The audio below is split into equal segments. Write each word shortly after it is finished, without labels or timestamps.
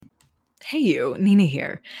Hey you, Nina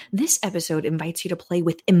here. This episode invites you to play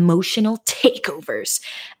with emotional takeovers.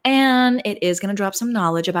 And it is going to drop some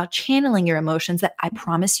knowledge about channeling your emotions that I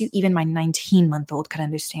promise you even my 19-month-old could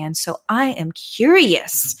understand. So I am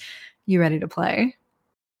curious. You ready to play?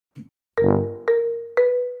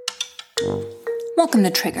 Welcome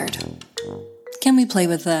to Triggered. Can we play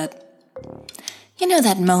with that? You know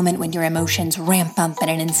that moment when your emotions ramp up in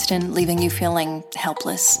an instant, leaving you feeling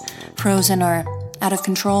helpless, frozen, or out of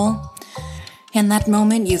control? In that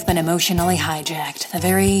moment, you've been emotionally hijacked, the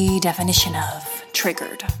very definition of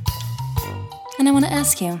triggered. And I want to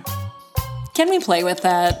ask you, can we play with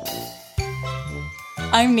that?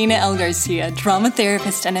 I'm Nina L. Garcia, drama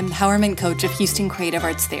therapist and empowerment coach of Houston Creative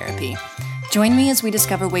Arts Therapy. Join me as we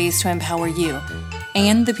discover ways to empower you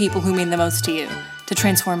and the people who mean the most to you to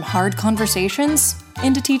transform hard conversations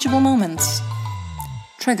into teachable moments.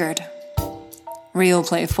 Triggered. Real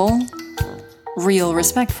playful. Real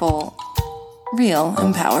respectful. Real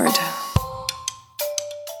empowered.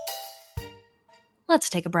 Let's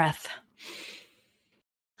take a breath.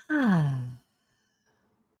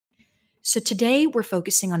 So today we're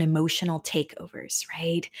focusing on emotional takeovers,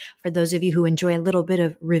 right? For those of you who enjoy a little bit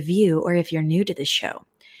of review, or if you're new to the show,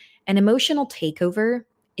 an emotional takeover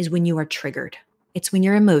is when you are triggered. It's when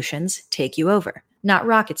your emotions take you over. Not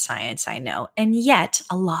rocket science, I know. And yet,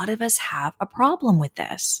 a lot of us have a problem with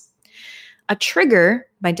this. A trigger,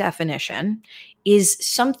 by definition, is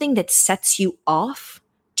something that sets you off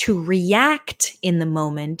to react in the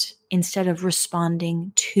moment instead of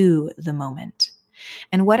responding to the moment.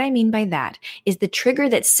 And what I mean by that is the trigger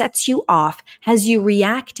that sets you off has you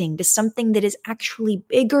reacting to something that is actually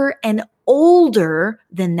bigger and older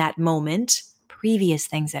than that moment, previous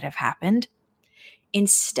things that have happened,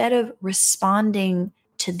 instead of responding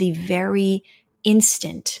to the very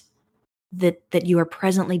instant that you are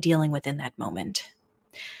presently dealing with in that moment.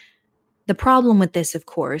 The problem with this, of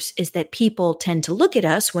course, is that people tend to look at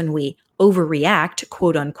us when we overreact,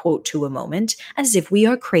 quote unquote, to a moment as if we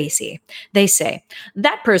are crazy. They say,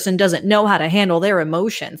 that person doesn't know how to handle their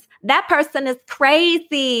emotions. That person is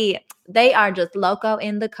crazy. They are just loco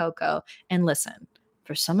in the coco. And listen,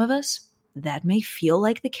 for some of us, that may feel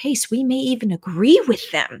like the case. We may even agree with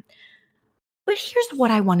them. But here's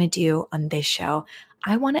what I want to do on this show.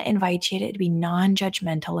 I want to invite you to be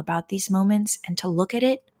non-judgmental about these moments and to look at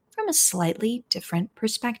it from a slightly different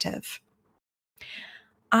perspective.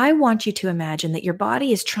 I want you to imagine that your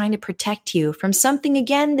body is trying to protect you from something,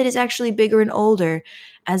 again, that is actually bigger and older,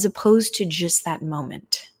 as opposed to just that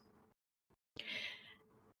moment.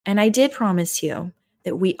 And I did promise you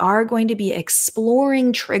that we are going to be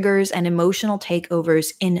exploring triggers and emotional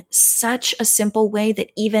takeovers in such a simple way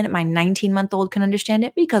that even my 19-month-old can understand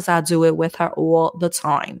it, because I do it with her all the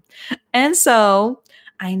time. And so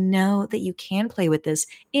I know that you can play with this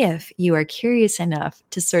if you are curious enough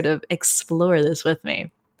to sort of explore this with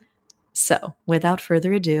me. So without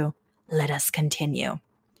further ado, let us continue.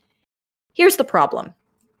 Here's the problem.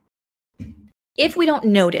 If we don't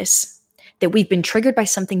notice that we've been triggered by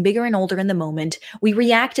something bigger and older in the moment, we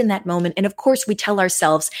react in that moment, and of course we tell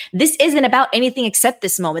ourselves, this isn't about anything except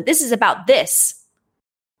this moment. This is about this.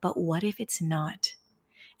 But what if it's not?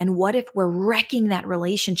 And what if we're wrecking that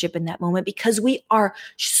relationship in that moment because we are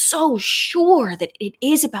so sure that it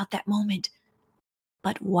is about that moment?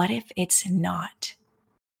 But what if it's not?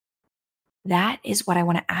 That is what I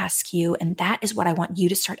want to ask you, and that is what I want you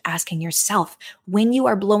to start asking yourself. When you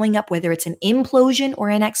are blowing up, whether it's an implosion or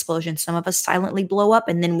an explosion, some of us silently blow up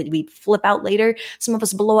and then we flip out later. Some of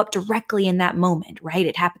us blow up directly in that moment, right?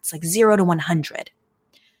 It happens like 0 to 100.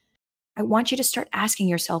 I want you to start asking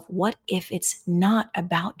yourself, what if it's not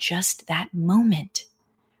about just that moment?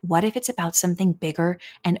 What if it's about something bigger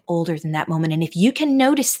and older than that moment? And if you can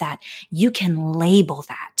notice that, you can label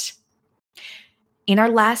that. In our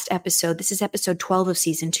last episode, this is episode 12 of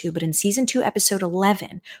season 2, but in season 2, episode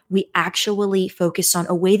 11, we actually focused on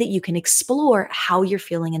a way that you can explore how you're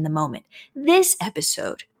feeling in the moment. This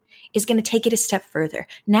episode is going to take it a step further.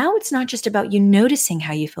 Now it's not just about you noticing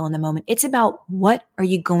how you feel in the moment. It's about what are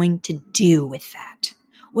you going to do with that?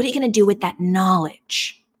 What are you going to do with that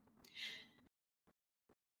knowledge?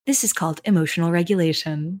 This is called emotional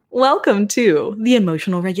regulation. Welcome to the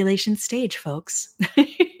emotional regulation stage, folks.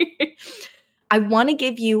 I want to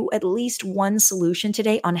give you at least one solution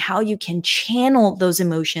today on how you can channel those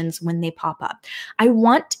emotions when they pop up. I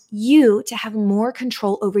want you to have more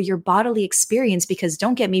control over your bodily experience because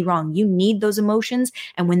don't get me wrong, you need those emotions.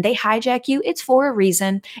 And when they hijack you, it's for a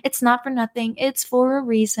reason. It's not for nothing. It's for a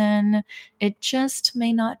reason. It just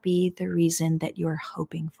may not be the reason that you're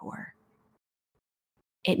hoping for.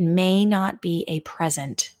 It may not be a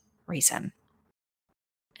present reason.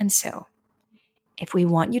 And so if we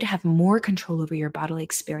want you to have more control over your bodily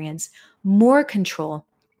experience, more control,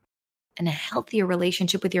 and a healthier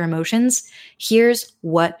relationship with your emotions, here's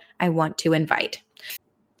what I want to invite.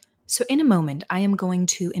 So in a moment, I am going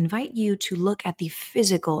to invite you to look at the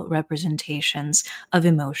physical representations of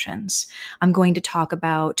emotions. I'm going to talk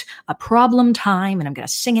about a problem time, and I'm going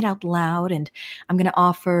to sing it out loud, and I'm going to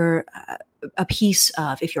offer a piece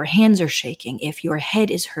of if your hands are shaking, if your head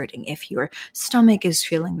is hurting, if your stomach is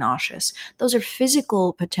feeling nauseous. Those are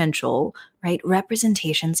physical potential, right,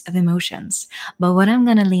 representations of emotions. But what I'm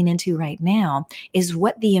going to lean into right now is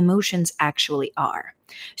what the emotions actually are.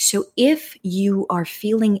 So if you are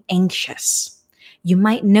feeling anxious, you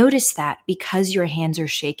might notice that because your hands are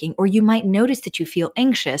shaking, or you might notice that you feel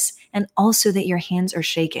anxious and also that your hands are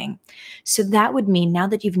shaking. So that would mean now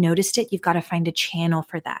that you've noticed it, you've got to find a channel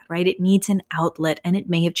for that, right? It needs an outlet, and it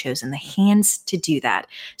may have chosen the hands to do that.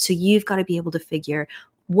 So you've got to be able to figure,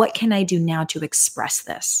 what can I do now to express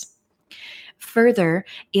this? Further,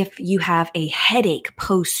 if you have a headache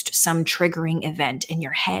post some triggering event and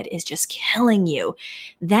your head is just killing you,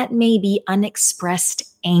 that may be unexpressed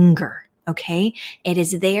anger. Okay. It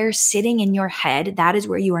is there sitting in your head. That is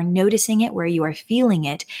where you are noticing it, where you are feeling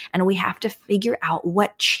it. And we have to figure out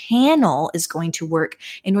what channel is going to work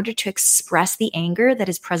in order to express the anger that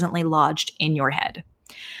is presently lodged in your head.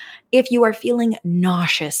 If you are feeling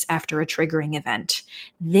nauseous after a triggering event,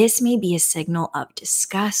 this may be a signal of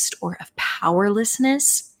disgust or of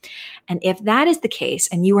powerlessness. And if that is the case,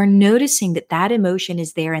 and you are noticing that that emotion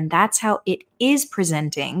is there and that's how it is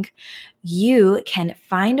presenting, you can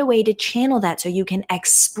find a way to channel that so you can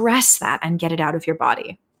express that and get it out of your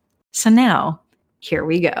body. So now, here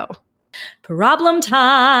we go. Problem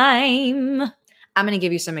time. I'm going to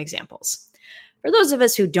give you some examples. For those of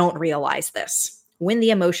us who don't realize this, when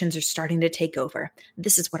the emotions are starting to take over,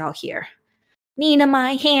 this is what I'll hear. Nina,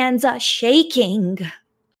 my hands are shaking.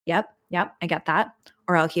 Yep, I got that.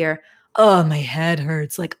 Or I'll hear, oh, my head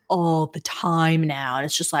hurts like all the time now. And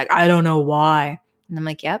it's just like, I don't know why. And I'm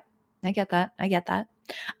like, yep, I get that.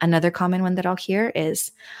 Another common one that I'll hear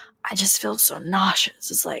is, I just feel so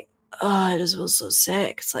nauseous. It's like, oh, I just feel so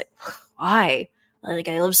sick. It's like, why? Like,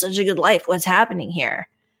 I live such a good life. What's happening here?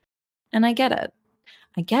 And I get it.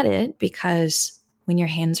 I get it because when your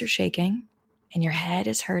hands are shaking and your head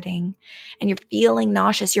is hurting and you're feeling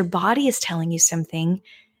nauseous, your body is telling you something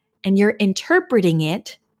and you're interpreting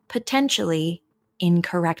it potentially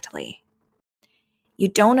incorrectly. You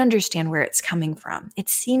don't understand where it's coming from. It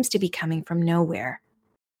seems to be coming from nowhere.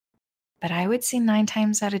 But I would say 9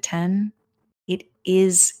 times out of 10, it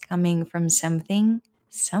is coming from something,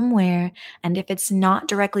 somewhere. And if it's not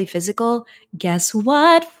directly physical, guess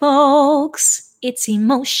what, folks? It's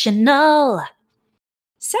emotional.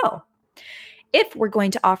 So, if we're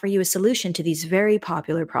going to offer you a solution to these very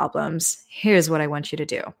popular problems, here's what I want you to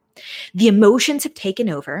do. The emotions have taken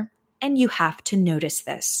over, and you have to notice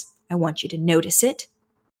this. I want you to notice it.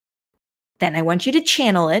 Then I want you to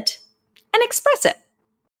channel it and express it.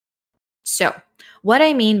 So, what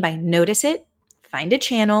I mean by notice it, find a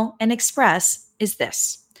channel, and express is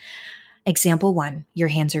this. Example 1, your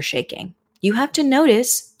hands are shaking. You have to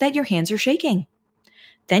notice that your hands are shaking.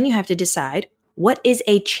 Then you have to decide, what is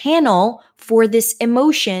a channel for this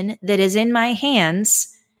emotion that is in my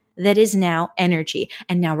hands that is now energy?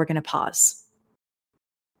 And now we're going to pause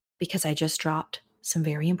because I just dropped some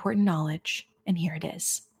very important knowledge, and here it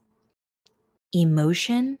is.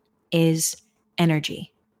 Emotion is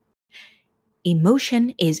energy.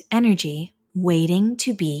 Emotion is energy waiting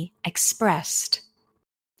to be expressed.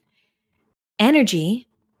 Energy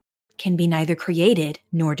can be neither created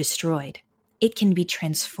nor destroyed. It can be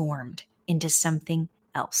transformed into something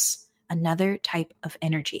else, another type of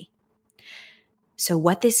energy. So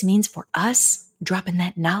what this means for us, dropping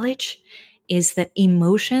that knowledge, is that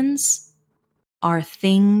emotions are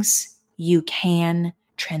things you can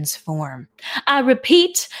transform. I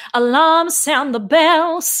repeat, alarms sound the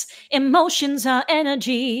bells. Emotions are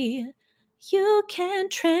energy you can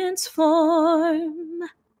transform.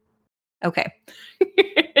 Okay.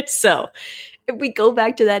 So if we go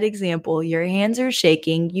back to that example, your hands are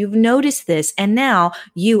shaking, you've noticed this, and now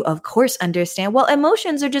you, of course, understand, well,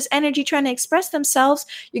 emotions are just energy trying to express themselves.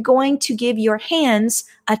 You're going to give your hands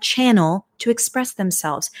a channel to express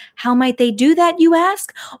themselves. How might they do that, you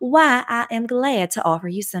ask? Why, I am glad to offer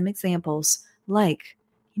you some examples. Like,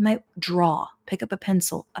 you might draw, pick up a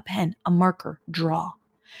pencil, a pen, a marker, draw.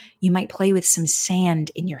 You might play with some sand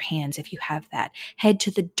in your hands if you have that. Head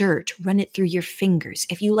to the dirt, run it through your fingers.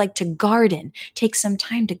 If you like to garden, take some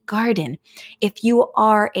time to garden. If you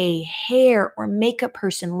are a hair or makeup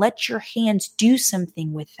person, let your hands do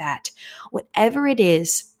something with that. Whatever it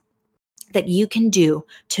is that you can do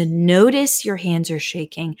to notice your hands are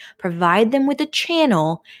shaking, provide them with a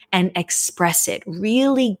channel and express it.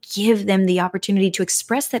 Really give them the opportunity to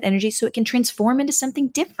express that energy so it can transform into something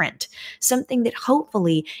different, something that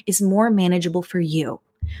hopefully is more manageable for you.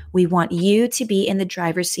 We want you to be in the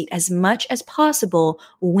driver's seat as much as possible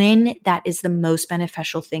when that is the most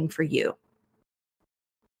beneficial thing for you.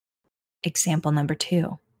 Example number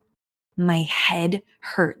 2. My head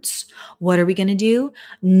hurts. What are we going to do?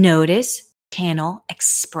 Notice, channel,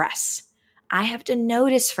 express. I have to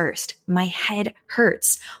notice first. My head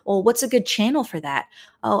hurts. Well, what's a good channel for that?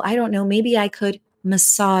 Oh, I don't know. Maybe I could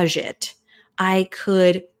massage it. I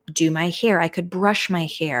could do my hair. I could brush my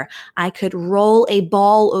hair. I could roll a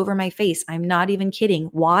ball over my face. I'm not even kidding.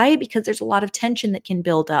 Why? Because there's a lot of tension that can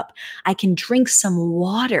build up. I can drink some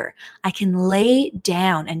water. I can lay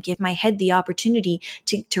down and give my head the opportunity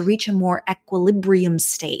to reach a more equilibrium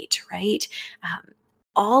state, right?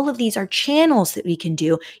 All of these are channels that we can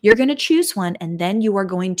do. You're going to choose one, and then you are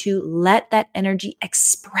going to let that energy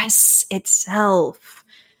express itself.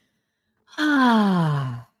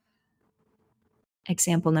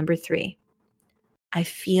 Example number 3. I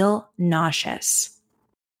feel nauseous.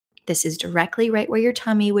 This is directly right where your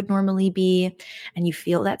tummy would normally be, and you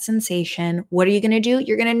feel that sensation. What are you going to do?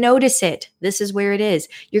 You're going to notice it. This is where it is.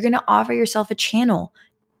 You're going to offer yourself a channel.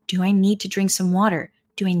 Do I need to drink some water?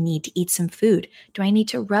 Do I need to eat some food? Do I need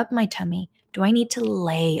to rub my tummy? Do I need to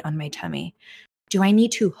lay on my tummy? Do I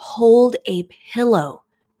need to hold a pillow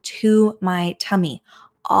to my tummy?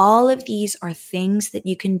 All of these are things that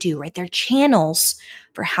you can do, right? They're channels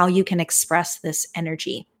for how you can express this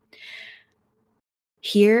energy.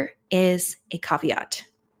 Here is a caveat.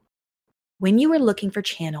 When you are looking for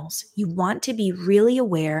channels, you want to be really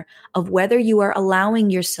aware of whether you are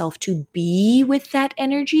allowing yourself to be with that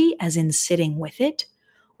energy, as in sitting with it,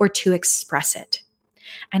 or to express it.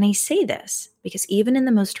 And I say this because even in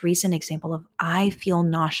the most recent example of I feel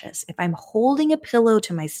nauseous, if I'm holding a pillow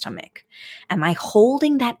to my stomach, am I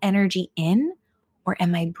holding that energy in, or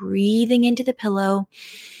am I breathing into the pillow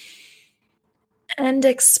and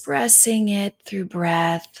expressing it through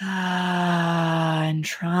breath and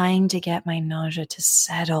trying to get my nausea to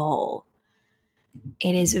settle?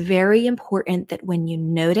 It is very important that when you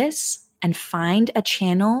notice and find a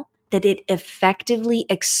channel, that it effectively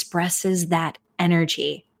expresses that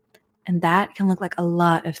energy. And that can look like a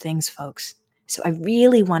lot of things, folks. So I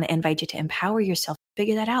really want to invite you to empower yourself,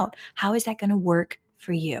 figure that out. How is that going to work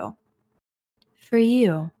for you? For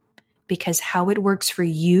you. Because how it works for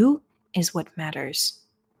you is what matters.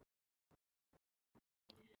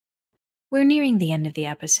 We're nearing the end of the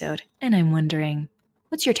episode, and I'm wondering,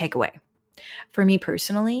 what's your takeaway? For me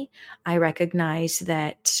personally, I recognize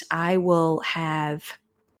that I will have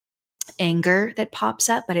anger that pops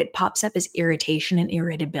up, but it pops up as irritation and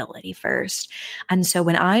irritability first. And so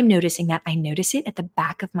when I'm noticing that, I notice it at the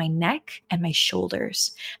back of my neck and my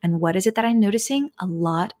shoulders. And what is it that I'm noticing? A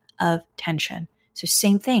lot of tension. So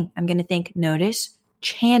same thing. I'm going to think, notice,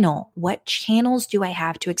 channel. What channels do I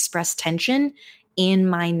have to express tension in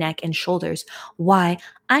my neck and shoulders? Why?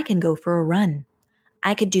 I can go for a run.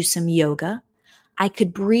 I could do some yoga. I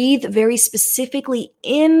could breathe very specifically,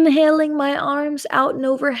 inhaling my arms out and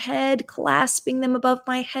overhead, clasping them above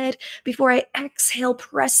my head before I exhale,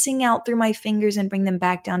 pressing out through my fingers and bring them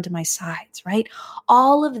back down to my sides, right?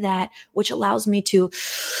 All of that, which allows me to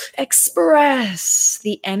express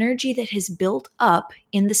the energy that has built up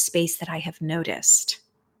in the space that I have noticed.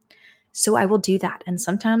 So I will do that. And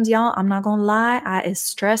sometimes, y'all, I'm not going to lie, I is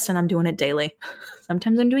stressed and I'm doing it daily.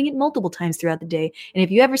 Sometimes I'm doing it multiple times throughout the day. And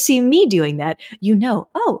if you ever see me doing that, you know,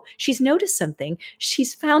 oh, she's noticed something.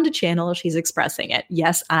 She's found a channel. She's expressing it.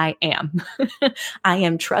 Yes, I am. I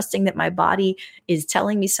am trusting that my body is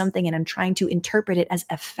telling me something and I'm trying to interpret it as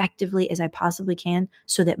effectively as I possibly can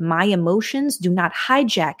so that my emotions do not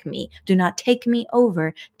hijack me, do not take me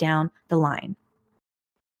over down the line.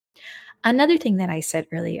 Another thing that I said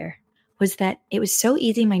earlier was that it was so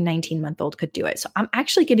easy my 19-month-old could do it. So I'm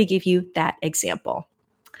actually going to give you that example.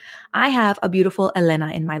 I have a beautiful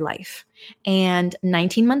Elena in my life, and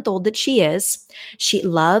 19-month-old that she is, she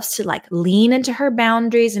loves to like lean into her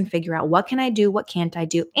boundaries and figure out what can I do, what can't I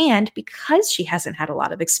do. And because she hasn't had a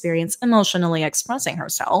lot of experience emotionally expressing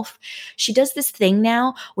herself, she does this thing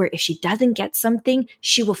now where if she doesn't get something,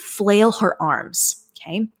 she will flail her arms.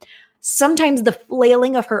 Okay. Sometimes the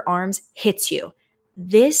flailing of her arms hits you.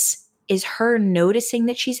 This is her noticing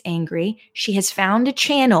that she's angry. She has found a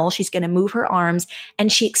channel. She's going to move her arms,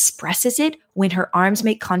 and she expresses it when her arms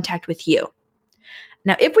make contact with you.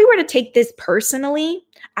 Now, if we were to take this personally,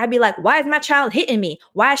 I'd be like, why is my child hitting me?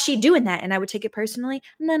 Why is she doing that? And I would take it personally.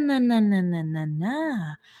 No.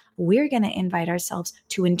 we're going to invite ourselves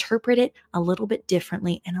to interpret it a little bit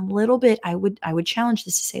differently and a little bit, I would challenge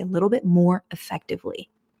this to say a little bit more effectively.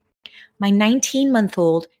 My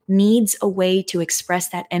 19-month-old needs a way to express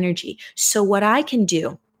that energy. So what I can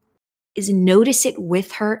do is notice it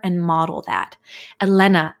with her and model that.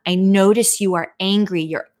 Elena, I notice you are angry.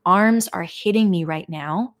 Your arms are hitting me right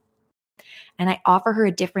now. And I offer her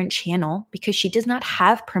a different channel because she does not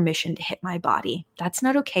have permission to hit my body. That's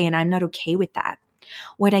not okay, and I'm not okay with that.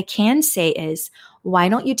 What I can say is, why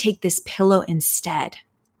don't you take this pillow instead?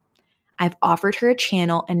 I've offered her a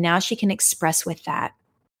channel, and now she can express with that.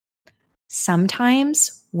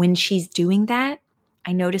 Sometimes when she's doing that,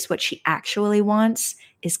 I notice what she actually wants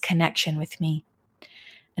is connection with me.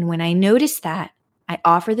 And when I notice that, I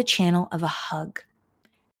offer the channel of a hug.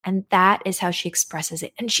 And that is how she expresses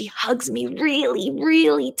it. And she hugs me really,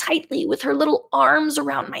 really tightly with her little arms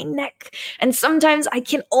around my neck. And sometimes I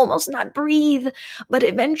can almost not breathe, but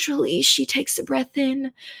eventually she takes a breath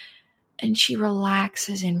in and she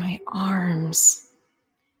relaxes in my arms.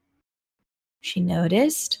 She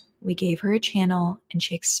noticed, we gave her a channel, and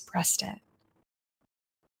she expressed it.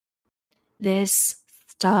 This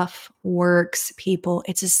stuff works, people.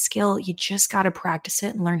 It's a skill. You just got to practice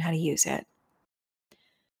it and learn how to use it.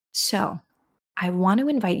 So I want to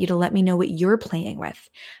invite you to let me know what you're playing with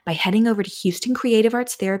by heading over to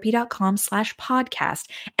HoustonCreativeArtsTherapy.com/podcast,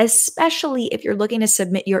 especially if you're looking to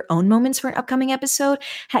submit your own moments for an upcoming episode.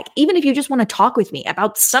 Heck, even if you just want to talk with me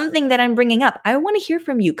about something that I'm bringing up, I want to hear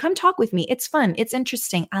from you. Come talk with me. It's fun. It's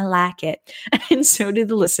interesting. I like it. And so do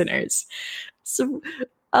the listeners. So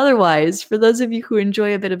otherwise, for those of you who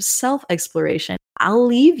enjoy a bit of self-exploration, I'll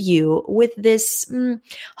leave you with this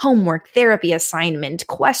homework, therapy assignment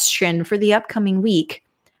question for the upcoming week.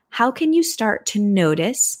 How can you start to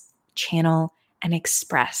notice, channel, and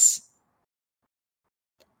express?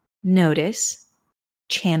 Notice,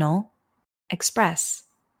 channel, express.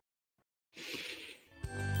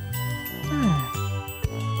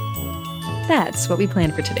 That's what we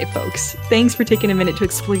planned for today, folks. Thanks for taking a minute to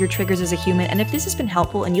explore your triggers as a human. And if this has been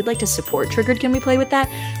helpful and you'd like to support Triggered Can We Play With That,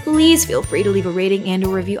 please feel free to leave a rating and a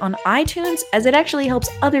review on iTunes, as it actually helps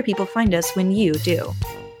other people find us when you do.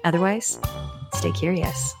 Otherwise, stay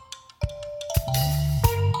curious.